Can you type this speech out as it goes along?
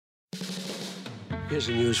Here's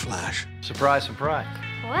a news flash. Surprise, surprise.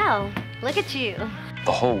 Well, look at you.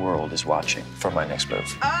 The whole world is watching for my next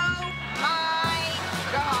move. Oh,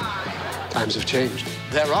 my God. Times have changed.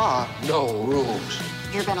 There are no rules.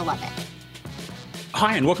 You're gonna love it.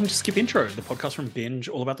 Hi, and welcome to Skip Intro, the podcast from Binge,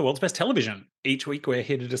 all about the world's best television. Each week, we're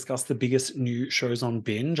here to discuss the biggest new shows on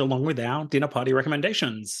Binge, along with our dinner party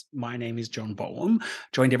recommendations. My name is John Boehm,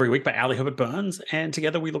 joined every week by Ali Herbert-Burns, and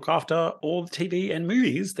together we look after all the TV and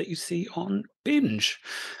movies that you see on Binge.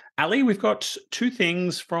 Ali, we've got two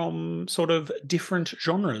things from sort of different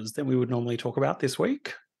genres than we would normally talk about this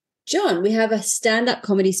week. John, we have a stand-up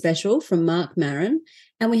comedy special from Marc Maron,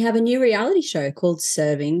 and we have a new reality show called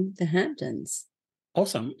Serving the Hamptons.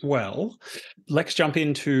 Awesome. Well, let's jump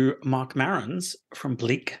into Marc Maron's From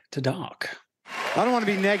Bleak to Dark. I don't want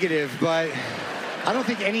to be negative, but I don't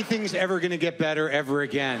think anything's ever going to get better ever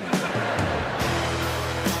again.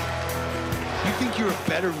 You think you're a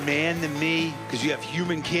better man than me because you have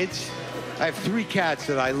human kids? I have 3 cats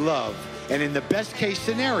that I love, and in the best case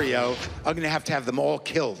scenario, I'm going to have them all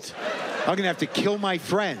killed. I'm going to have to kill my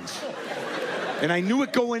friends. And I knew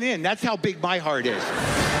it going in. That's how big my heart is.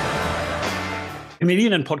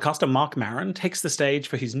 Comedian and podcaster Marc Maron takes the stage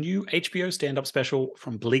for his new HBO stand-up special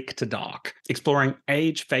From Bleak to Dark. Exploring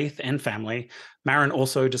age, faith, and family, Maron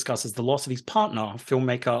also discusses the loss of his partner,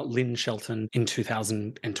 filmmaker Lynn Shelton, in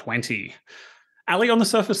 2020. Ali, on the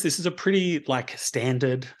surface, this is a pretty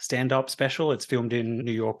standard stand-up special. It's filmed in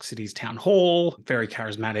New York City's town hall. Very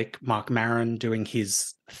charismatic Marc Maron doing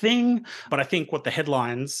his thing. But I think what the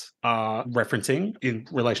headlines are referencing in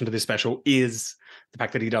relation to this special is the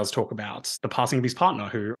fact that he does talk about the passing of his partner,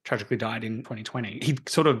 who tragically died in 2020. He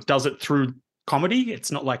sort of does it through comedy.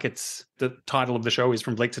 It's not like it's the title of the show is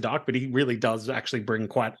From Bleak to Dark, but he really does actually bring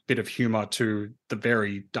quite a bit of humor to the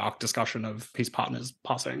very dark discussion of his partner's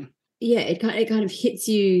passing. Yeah, it kind of hits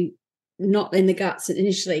you not in the guts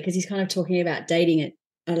initially, because he's kind of talking about dating at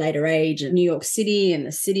a later age and New York City and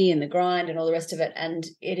the grind and all the rest of it. And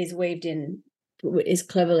it is weaved in is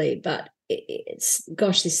cleverly, but it's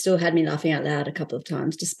this still had me laughing out loud a couple of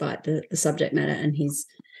times despite the subject matter, and he's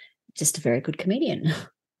just a very good comedian.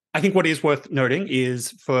 I think what is worth noting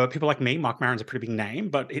is for people like me, Marc Maron's a pretty big name,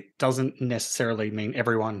 but it doesn't necessarily mean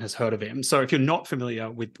everyone has heard of him. So if you're not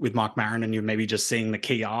familiar with Marc Maron and you're maybe just seeing the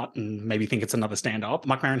key art and maybe think it's another stand-up,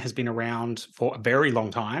 Marc Maron has been around for a very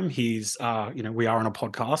long time. He's, we are on a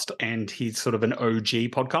podcast, and he's sort of an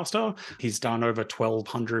OG podcaster. He's done over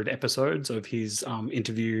 1,200 episodes of his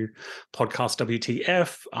interview podcast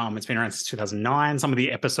WTF. It's been around since 2009. Some of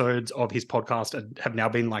the episodes of his podcast have now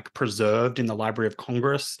been preserved in the Library of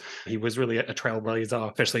Congress. He was really a trailblazer,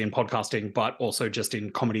 especially in podcasting, but also just in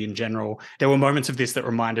comedy in general. There were moments of this that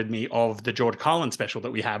reminded me of the George Carlin special that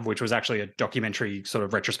we have, which was actually a documentary sort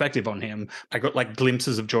of retrospective on him. I got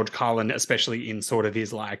glimpses of George Carlin, especially in sort of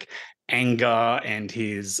his anger and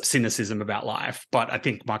his cynicism about life. But I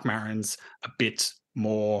think Marc Maron's a bit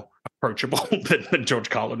more approachable than George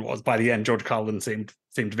Carlin was. By the end, George Carlin seemed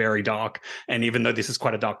very dark. And even though this is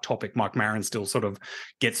quite a dark topic, Marc Maron still sort of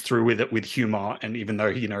gets through with it with humor. And even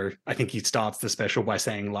though, I think he starts the special by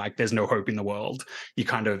saying there's no hope in the world, you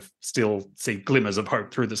kind of still see glimmers of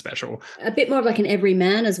hope through the special. A bit more of an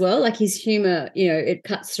everyman as well. His humor, it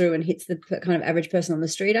cuts through and hits the kind of average person on the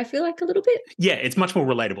street, I feel a little bit. Yeah, it's much more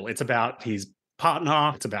relatable. It's about his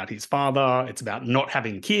partner, it's about his father, it's about not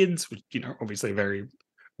having kids, which, obviously a very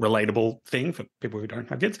relatable thing for people who don't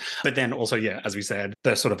have kids. But then also, as we said,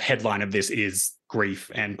 the sort of headline of this is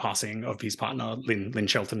grief and passing of his partner, Lynn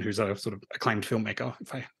Shelton, who's a sort of acclaimed filmmaker,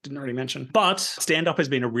 if I didn't already mention. But stand-up has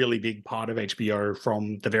been a really big part of HBO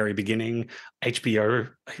from the very beginning. HBO,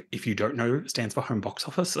 if you don't know, stands for Home Box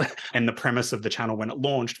Office. And the premise of the channel when it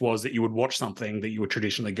launched was that you would watch something that you would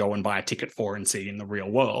traditionally go and buy a ticket for and see in the real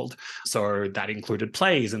world. So that included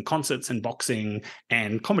plays and concerts and boxing,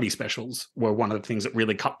 and comedy specials were one of the things that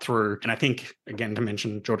really cut through. And I think, again, to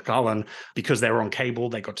mention George Carlin, because they were on cable,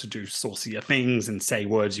 they got to do saucier things and say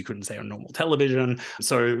words you couldn't say on normal television.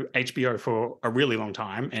 So HBO for a really long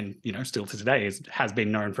time, and still to today, has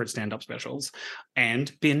been known for its stand-up specials.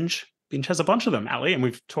 And Binge has a bunch of them, Ali, and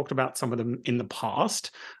we've talked about some of them in the past.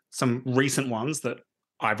 Some recent ones that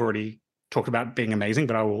I've already talked about being amazing,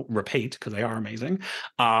 but I will repeat because they are amazing,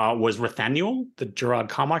 was Nathaniel, the Gerard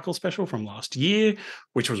Carmichael special from last year,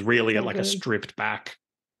 which was really a stripped back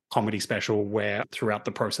comedy special where throughout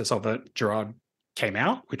the process of it, Gerard came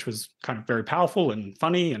out, which was kind of very powerful and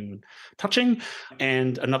funny and touching.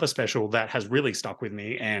 And another special that has really stuck with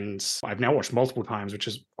me, and I've now watched multiple times, which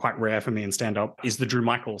is quite rare for me in stand-up, is the Drew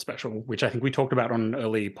Michael special, which I think we talked about on an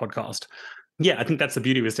early podcast. Yeah, I think that's the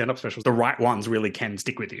beauty with stand-up specials. The right ones really can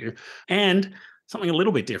stick with you. And something a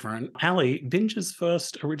little bit different. Ali, Binge's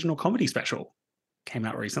first original comedy special came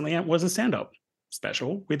out recently and was a stand-up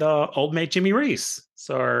special with our old mate Jimmy Reese.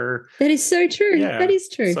 So that is so true. Yeah, that is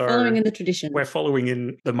true. so Following in the tradition. we're following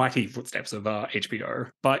in the mighty footsteps of HBO.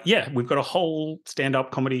 But yeah, we've got a whole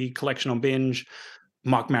stand-up comedy collection on Binge.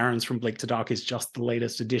 Marc Maron's From Bleak to Dark is just the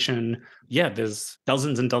latest edition. Yeah, there's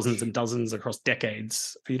dozens and dozens and dozens across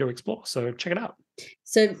decades for you to explore. So check it out.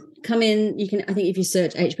 So come in, you can, I think if you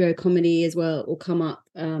search HBO comedy as well, it will come up.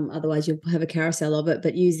 Otherwise you'll have a carousel of it,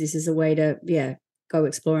 but use this as a way to, go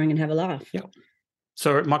exploring and have a laugh. Yeah.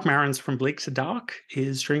 So Marc Maron's From Bleak to Dark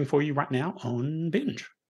is streaming for you right now on Binge.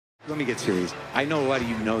 Let me get serious. I know a lot of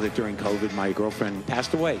you know that during COVID, my girlfriend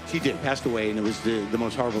passed away. She did, passed away, and it was the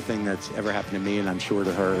most horrible thing that's ever happened to me, and I'm sure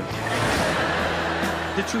to her.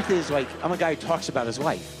 The truth is, I'm a guy who talks about his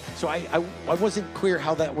life. So I wasn't clear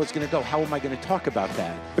how that was going to go. How am I going to talk about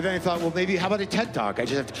that? But then I thought, well, maybe how about a TED Talk? I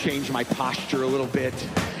just have to change my posture a little bit.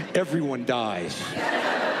 Everyone dies.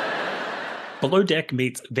 Below Deck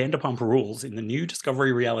meets Vanderpump Rules in the new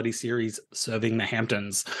Discovery reality series Serving the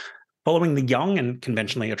Hamptons. Following the young and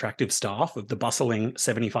conventionally attractive staff of the bustling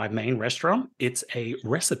 75 Main restaurant, it's a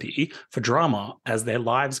recipe for drama as their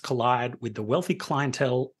lives collide with the wealthy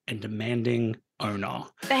clientele and demanding owner.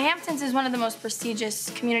 The Hamptons is one of the most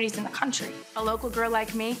prestigious communities in the country. A local girl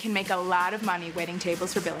like me can make a lot of money waiting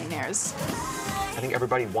tables for billionaires. I think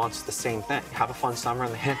everybody wants the same thing. Have a fun summer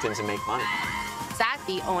in the Hamptons and make money. Zach,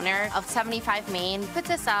 the owner of 75 Main,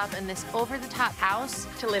 puts us up in this over-the-top house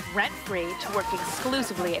To live rent-free, to work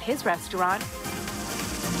exclusively at his restaurant.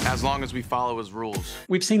 As long as we follow his rules.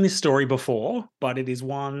 We've seen this story before, but it is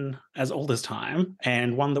one as old as time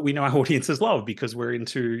and one that we know our audiences love because we're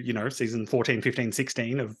into, season 14, 15,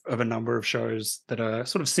 16 of a number of shows that are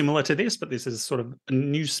sort of similar to this, but this is sort of a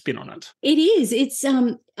new spin on it. It is. It's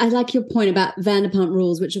I like your point about Vanderpump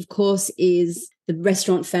Rules, which of course is the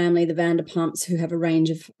restaurant family, the Vanderpumps, who have a range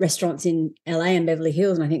of restaurants in LA and Beverly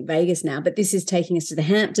Hills and I think Vegas now. But this is taking us to the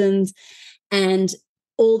Hamptons, and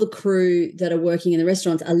all the crew that are working in the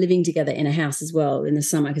restaurants are living together in a house as well in the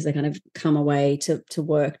summer because they kind of come away to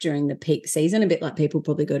work during the peak season, a bit like people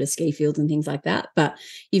probably go to ski fields and things like that. But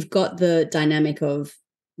you've got the dynamic of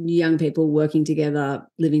young people working together,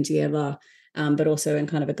 living together, but also in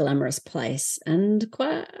kind of a glamorous place and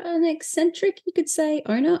quite an eccentric, you could say,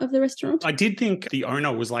 owner of the restaurant. I did think the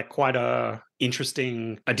owner was quite a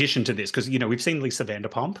interesting addition to this because, we've seen Lisa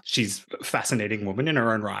Vanderpump. She's a fascinating woman in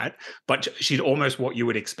her own right, but she's almost what you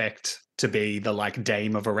would expect to be the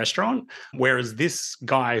dame of a restaurant. Whereas this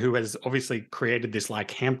guy who has obviously created this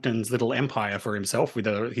Hamptons little empire for himself with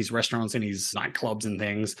his restaurants and his nightclubs and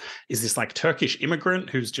things is this Turkish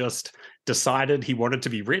immigrant who's just decided he wanted to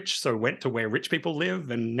be rich, so went to where rich people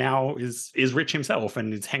live and now is rich himself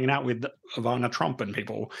and is hanging out with Ivana Trump and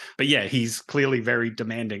people. But yeah, he's clearly very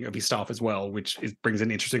demanding of his staff as well, which brings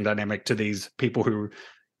an interesting dynamic to these people who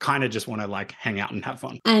kind of just want to hang out and have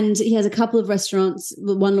fun. And he has a couple of restaurants.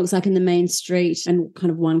 One looks like in the main street and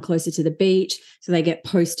kind of one closer to the beach. So they get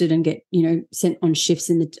posted and get, sent on shifts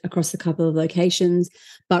across a couple of locations.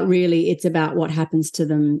 But really it's about what happens to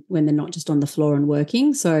them when they're not just on the floor and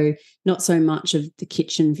working. So not so much of the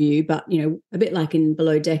kitchen view, but, a bit like in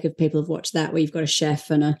Below Deck, if people have watched that, where you've got a chef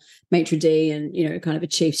and a maitre d' and, kind of a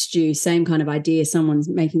chief stew, same kind of idea. Someone's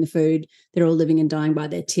making the food. They're all living and dying by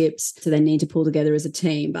their tips. So they need to pull together as a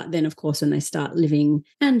team. But then, of course, when they start living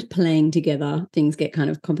and playing together, things get kind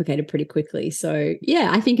of complicated pretty quickly. So, yeah,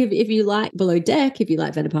 I think if you like Below Deck, if you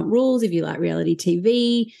like Vanderpump Rules, if you like reality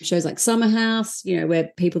TV, shows like Summer House, where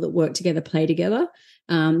people that work together play together,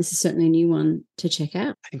 this is certainly a new one to check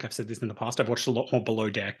out. I think I've said this in the past. I've watched a lot more Below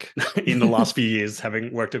Deck in the last few years,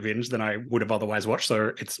 having worked at Binge, than I would have otherwise watched.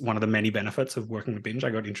 So it's one of the many benefits of working with Binge. I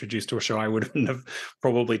got introduced to a show I wouldn't have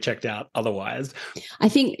probably checked out otherwise. I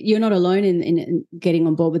think you're not alone in getting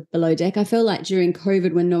on board with Below Deck. I feel like during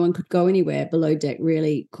COVID, when no one could go anywhere, Below Deck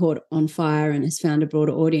really caught on fire and has found a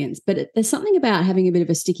broader audience. But there's something about having a bit of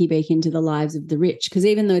a sticky beak into the lives of the rich, because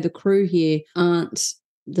even though the crew here aren't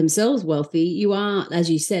themselves wealthy, you are, as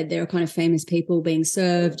you said, there are kind of famous people being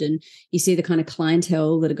served, and you see the kind of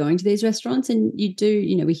clientele that are going to these restaurants. And you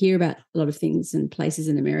do, we hear about a lot of things and places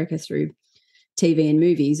in America through TV and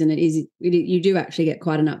movies, and you do actually get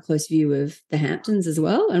quite an up close view of the Hamptons as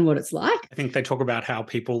well and what it's like. I think they talk about how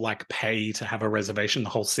people pay to have a reservation the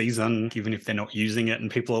whole season, even if they're not using it,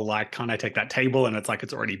 and people are can I take that table? And it's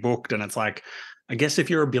it's already booked, and it's I guess if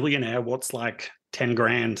you're a billionaire, what's 10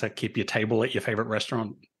 grand to keep your table at your favorite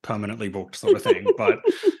restaurant permanently booked, sort of thing. But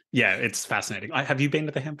yeah, it's fascinating. Have you been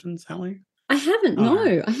to the Hamptons, Hallie? I haven't.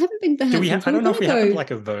 No, I haven't been to the Hamptons. I don't know if we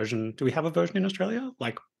have a version. Do we have a version in Australia?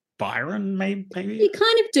 Byron, maybe? You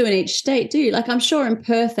kind of do in each state, do you? Like, I'm sure in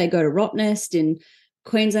Perth they go to Rottnest. In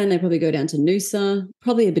Queensland they probably go down to Noosa,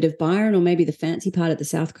 probably a bit of Byron or maybe the fancy part of the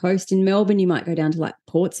South Coast. In Melbourne you might go down to like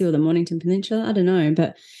Portsea or the Mornington Peninsula. I don't know.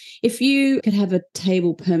 But if you could have a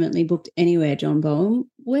table permanently booked anywhere, John Boehm,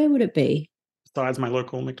 where would it be? Besides my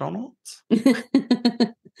local McDonald's?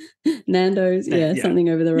 Nando's, something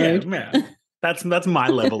over the road. Yeah. That's my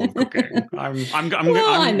level of cooking. When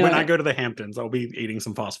I go to the Hamptons, I'll be eating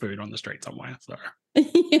some fast food on the street somewhere. So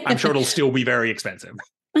I'm sure it'll still be very expensive.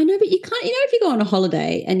 I know, but you can't, if you go on a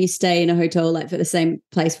holiday and you stay in a hotel like for the same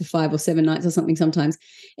place for 5 or 7 nights or something, sometimes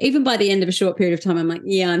even by the end of a short period of time, I'm like,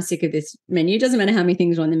 I'm sick of this menu. It doesn't matter how many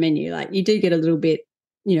things are on the menu. Like you do get a little bit,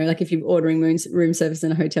 like if you're ordering room service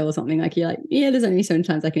in a hotel or something, like you're like, there's only so many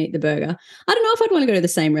times I can eat the burger. I don't know if I'd want to go to the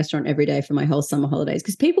same restaurant every day for my whole summer holidays,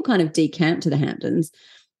 because people kind of decamp to the Hamptons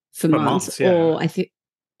for months. Or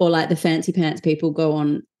or like the fancy pants people go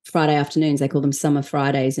on Friday afternoons. They call them summer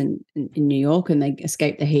Fridays in New York, and they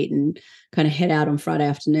escape the heat and kind of head out on Friday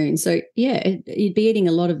afternoon. So you'd be eating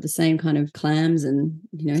a lot of the same kind of clams and,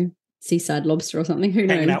 seaside lobster or something. Who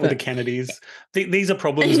knows? Hanging out with the Kennedys. These are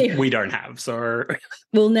problems we don't have. So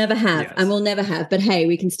we'll never have, yes. And we'll never have. But hey,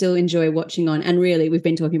 we can still enjoy watching on. And really, we've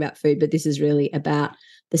been talking about food, but this is really about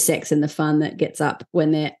the sex and the fun that gets up when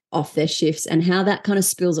they're off their shifts and how that kind of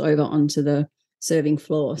spills over onto the serving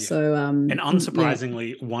floor. Yeah. So and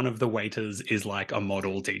unsurprisingly, one of the waiters is like a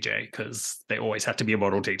model DJ, because they always have to be a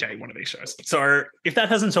model DJ in one of these shows. So if that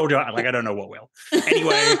hasn't sold you, I don't know what will.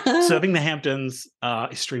 Anyway, Serving the Hamptons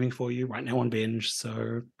is streaming for you right now on Binge,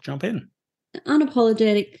 so jump in.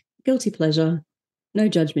 Unapologetic, guilty pleasure, no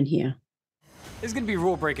judgment here. There's gonna be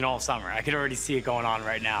rule breaking all summer. I can already see it going on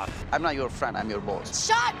right now. I'm not your friend, I'm your boss.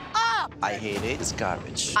 Shut up! I hate it. It's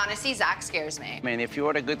garbage. Honestly, Zach scares me. I mean, if you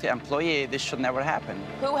were a good employee, this should never happen.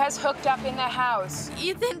 Who has hooked up in the house?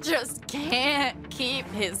 Ethan just can't keep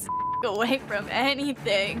his away from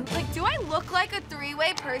anything. Like, do I look like a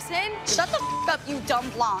three-way person? Shut the up, you dumb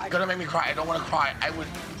blonde. You're gonna make me cry. I don't want to cry. I would.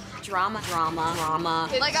 Drama.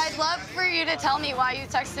 Like, I'd love for you to tell me why you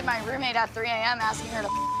texted my roommate at 3 a.m. asking her to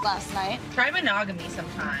last night. Try monogamy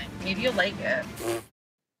sometime. Maybe you'll like it.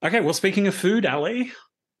 Okay, well, speaking of food, Ali,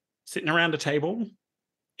 sitting around a table,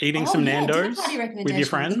 eating some Nando's with your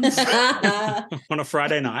friends on a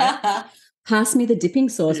Friday night. Pass me the dipping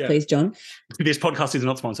sauce, please, John. This podcast is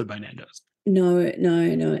not sponsored by Nando's. No,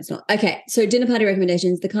 it's not. Okay, so dinner party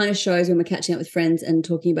recommendations, the kind of shows when we're catching up with friends and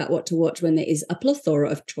talking about what to watch when there is a plethora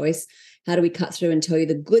of choice. How do we cut through and tell you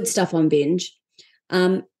the good stuff on Binge?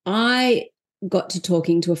 I got to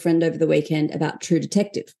talking to a friend over the weekend about True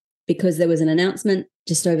Detective, because there was an announcement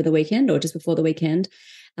just over the weekend or just before the weekend,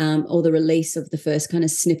 or the release of the first kind of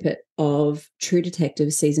snippet of True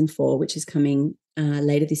Detective season 4, which is coming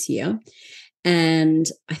later this year. And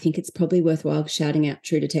I think it's probably worthwhile shouting out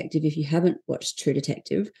True Detective if you haven't watched True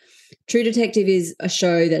Detective. True Detective is a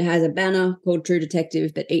show that has a banner called True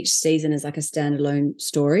Detective, but each season is like a standalone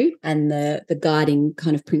story. And the guiding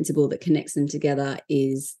kind of principle that connects them together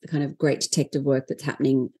is the kind of great detective work that's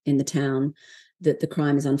happening in the town that the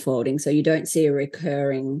crime is unfolding. So you don't see a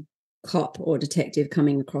recurring cop or detective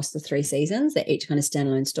coming across the 3 seasons. They're each kind of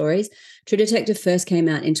standalone stories. True Detective first came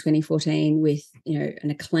out in 2014 with, an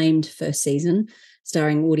acclaimed first season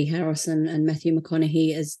starring Woody Harrelson and Matthew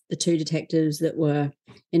McConaughey as the 2 detectives that were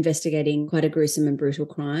investigating quite a gruesome and brutal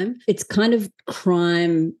crime. It's kind of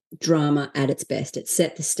crime drama at its best. It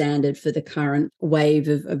set the standard for the current wave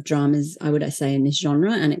of dramas, I would say, in this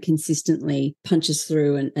genre, and it consistently punches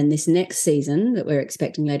through. And this next season that we're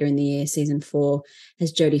expecting later in the year, season 4,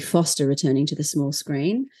 has Jodie Foster returning to the small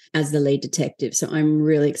screen as the lead detective. So I'm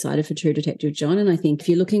really excited for True Detective, John. And I think if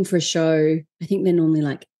you're looking for a show, I think they're normally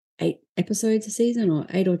like 8 episodes a season or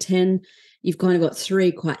 8 or 10. You've kind of got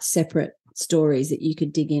 3 quite separate stories that you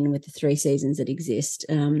could dig in with the 3 seasons that exist,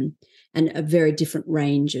 and a very different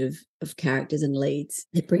range of characters and leads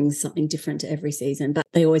that brings something different to every season. But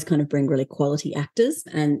they always kind of bring really quality actors.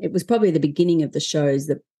 And it was probably the beginning of the shows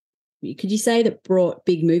that, could you say, that brought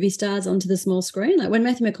big movie stars onto the small screen? Like when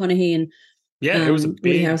Matthew McConaughey and it was a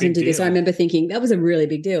Woody Harrelson did this, I remember thinking that was a really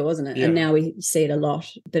big deal, wasn't it? Yeah. And now we see it a lot,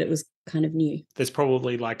 but it was kind of new. There's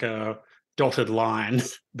probably like a dotted line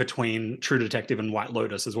between True Detective and White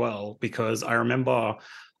Lotus as well, because I remember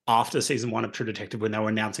after season 1 of True Detective, when they were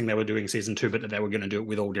announcing they were doing season 2, but that they were going to do it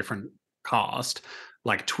with all different cast,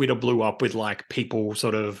 like Twitter blew up with like people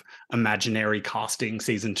sort of imaginary casting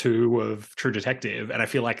season 2 of True Detective. And I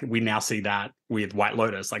feel like we now see that with White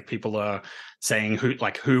Lotus. Like people are saying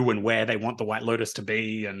who and where they want the White Lotus to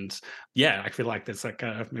be. And yeah, I feel like there's like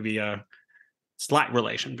maybe slight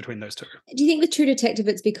relation between those two. Do you think with True Detective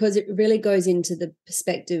it's because it really goes into the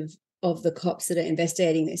perspective of the cops that are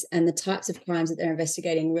investigating this, and the types of crimes that they're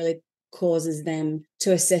investigating really causes them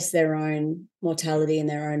to assess their own mortality and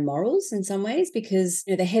their own morals in some ways, because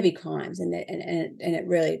they're heavy crimes, and it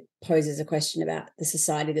really poses a question about the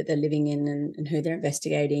society that they're living in and who they're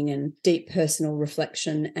investigating, and deep personal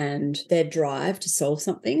reflection and their drive to solve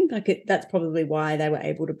something. That's probably why they were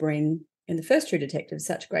able to bring in the first True Detective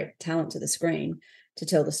such great talent to the screen to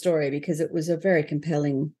tell the story, because it was a very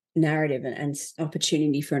compelling narrative and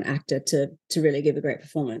opportunity for an actor to really give a great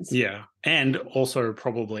performance. Yeah. And also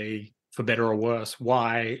probably, for better or worse,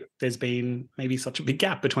 why there's been maybe such a big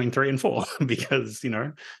gap between 3 and 4, because,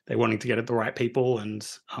 they're wanting to get at the right people and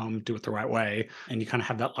do it the right way. And you kind of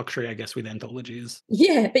have that luxury, I guess, with anthologies.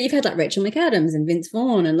 Yeah, but you've had like Rachel McAdams and Vince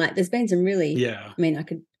Vaughn, and there's been some really, yeah. I mean, I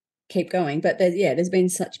could keep going, but there's been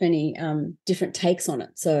such many different takes on it.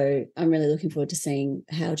 So I'm really looking forward to seeing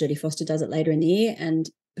how Jodie Foster does it later in the year. And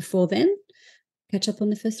before then, catch up on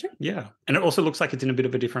the first 3. Yeah. And it also looks like it's in a bit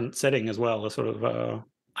of a different setting as well, a sort of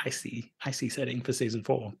icy setting for season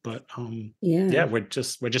 4. But yeah, we're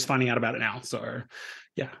just finding out about it now. So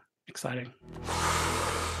yeah, exciting.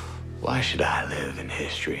 Why should I live in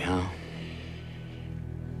history, huh?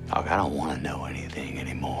 I don't want to know anything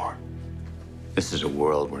anymore. This is a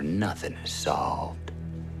world where nothing is solved.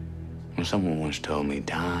 When someone once told me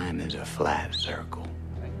time is a flat circle.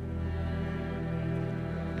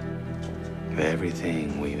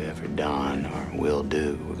 Everything we've ever done or will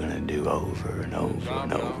do, we're gonna do over and over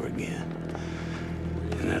and over again.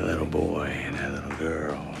 And that little boy and that little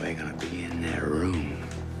girl, they're gonna be in that room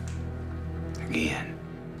again.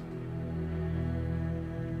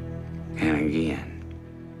 And again.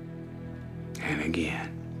 And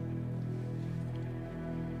again.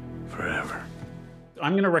 Forever.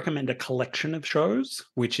 I'm going to recommend a collection of shows,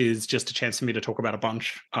 which is just a chance for me to talk about a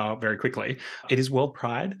bunch very quickly. It is World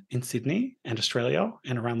Pride in Sydney and Australia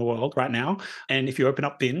and around the world right now. And if you open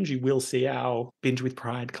up Binge, you will see our Binge with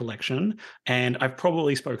Pride collection. And I've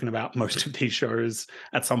probably spoken about most of these shows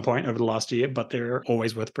at some point over the last year, but they're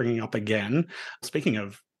always worth bringing up again. Speaking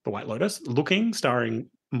of The White Lotus, Looking, starring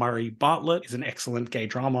Murray Bartlett, is an excellent gay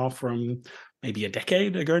drama from maybe a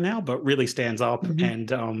decade ago now, but really stands up. Mm-hmm. And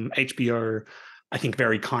HBO, I think,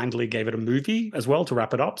 very kindly gave it a movie as well to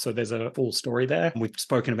wrap it up. So there's a full story there. We've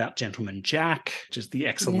spoken about Gentleman Jack, which is the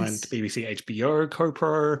excellent BBC HBO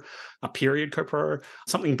co-pro, a period co-pro.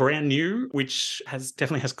 Something brand new, which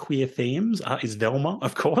definitely has queer themes, is Velma,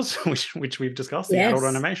 of course, which we've discussed, the adult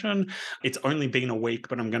animation. It's only been a week,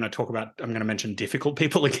 but I'm going to mention Difficult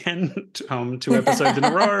People again, 2 episodes in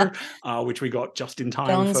a row, which we got just in time.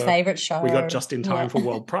 John's favourite show. We got just in time for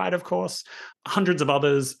World Pride, of course. Hundreds of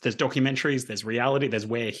others. There's documentaries, there's reality, there's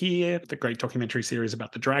We're Here, the great documentary series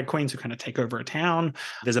about the drag queens who kind of take over a town.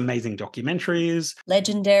 There's amazing documentaries.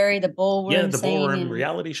 Legendary, the ballroom. Yeah, the ballroom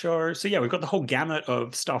reality show. So yeah, we've got the whole gamut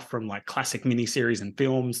of stuff from like classic miniseries and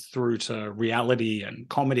films through to reality and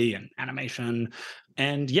comedy and animation.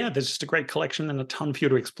 And yeah, there's just a great collection and a ton for you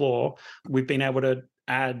to explore. We've been able to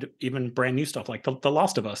add even brand new stuff like The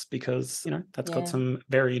Last of Us, because that's got some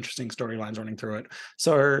very interesting storylines running through it.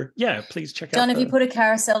 So yeah, please check out. John, have you put a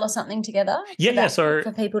carousel or something together? So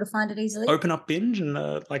for people to find it easily. Open up Binge, and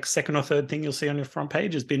the second or third thing you'll see on your front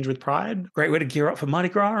page is Binge with Pride. Great way to gear up for Mardi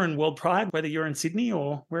Gras and World Pride, whether you're in Sydney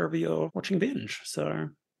or wherever you're watching Binge. So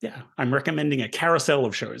yeah, I'm recommending a carousel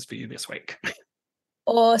of shows for you this week.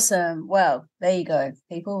 Awesome. Well, there you go,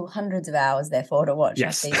 people. Hundreds of hours, therefore, to watch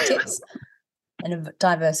these tips. And a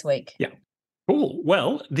diverse week. Yeah. Cool.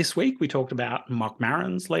 Well, this week we talked about Marc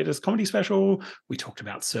Maron's latest comedy special. We talked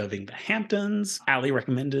about Serving the Hamptons. Ali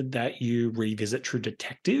recommended that you revisit True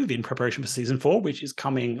Detective in preparation for season 4, which is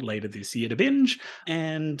coming later this year to Binge.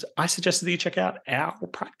 And I suggested that you check out our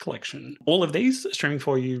Pride collection. All of these are streaming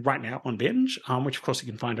for you right now on Binge, which of course you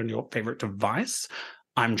can find on your favorite device.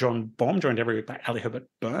 I'm John Baum, joined every week by Ali Herbert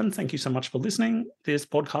Byrne. Thank you so much for listening. This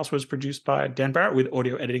podcast was produced by Dan Barrett with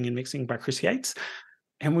audio editing and mixing by Chris Yates.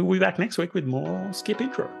 And we'll be back next week with more Skip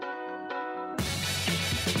Intro.